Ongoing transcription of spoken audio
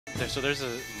So there's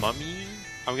a mummy.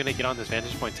 I'm gonna get on this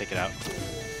vantage point, take it out.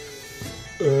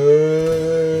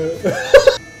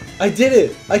 I did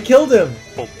it! I killed him!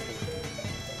 Boom.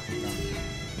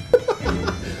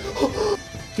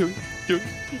 Dude,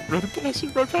 run past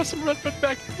him, run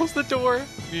back, close the door.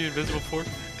 Me invisible force.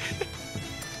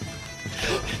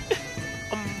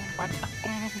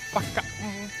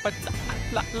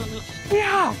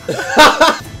 Yeah.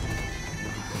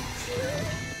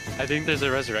 I think there's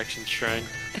a resurrection shrine.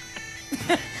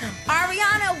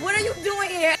 Ariana, what are you doing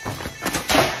here?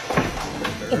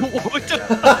 What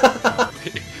the?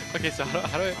 Okay, so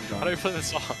how do I play this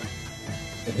song?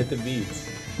 Hit the beats.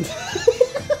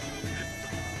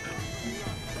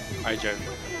 Alright, Joe.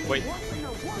 Wait.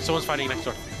 Someone's fighting next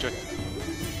door. Joe.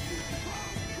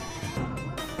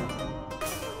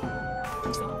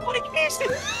 What a cast!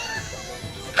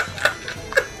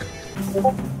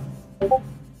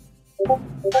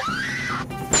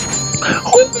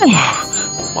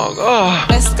 Oh my god.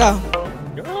 Let's go.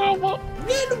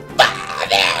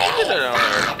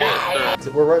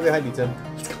 We're right behind you, Tim.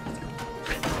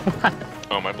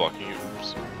 Oh, am I blocking you?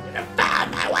 Oops.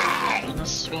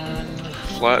 This one.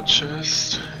 Flat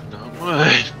chest. Not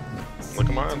mine. Look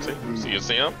at mine. See you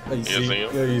see him? Oh, you see him?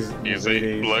 Yeah, You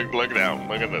see? Look down.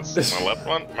 Look at this. My left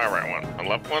one, my right one. My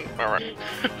left one, my right.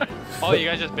 Oh, you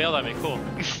guys just bailed at me. Cool.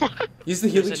 Use the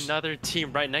healing. There's another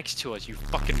team right next to us. You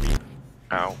fucking me.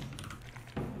 Ow.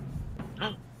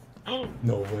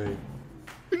 No way.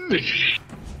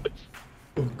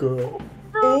 Oh, girl.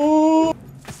 Oh!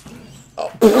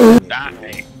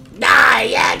 Die! Die,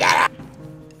 yeah, get it.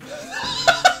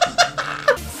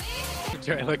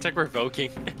 Joe, it looks like we're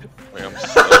voking. Wait, I'm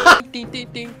Ding ding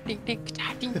ding ding ding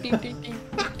ding ding ding ding.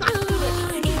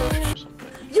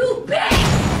 You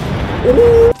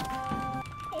bitch!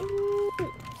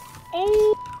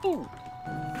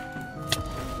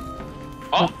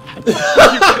 Oh!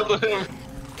 You killed him!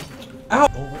 Ow!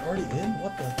 Oh, we're already in?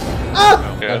 What the?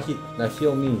 Ah! Yeah. Now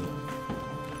heal me.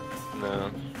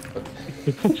 No.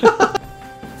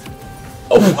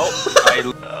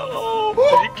 Oh!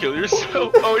 Did you kill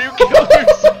yourself? Oh, you killed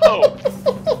yourself!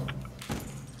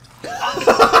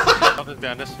 Something's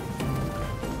behind us.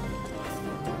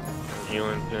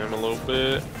 Healing him a little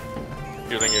bit.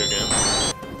 Healing you again.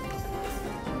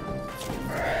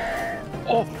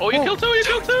 Oh, you killed two! You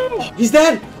killed two! He's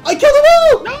dead! I killed him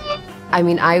all! No! I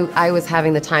mean, I was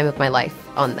having the time of my life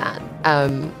on that.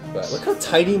 But look how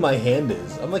tiny my hand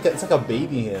is. It's like a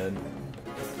baby hand.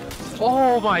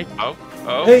 Oh my. Oh.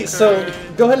 Hey, Okay. so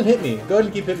go ahead and hit me. Go ahead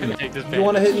and keep hitting me. Take this You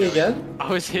want to hit me bandage. again? I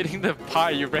was hitting the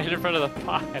pie. You ran in front of the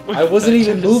pie. I wasn't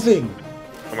even moving.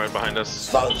 Am I behind us?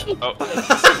 Stop.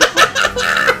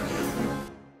 Oh.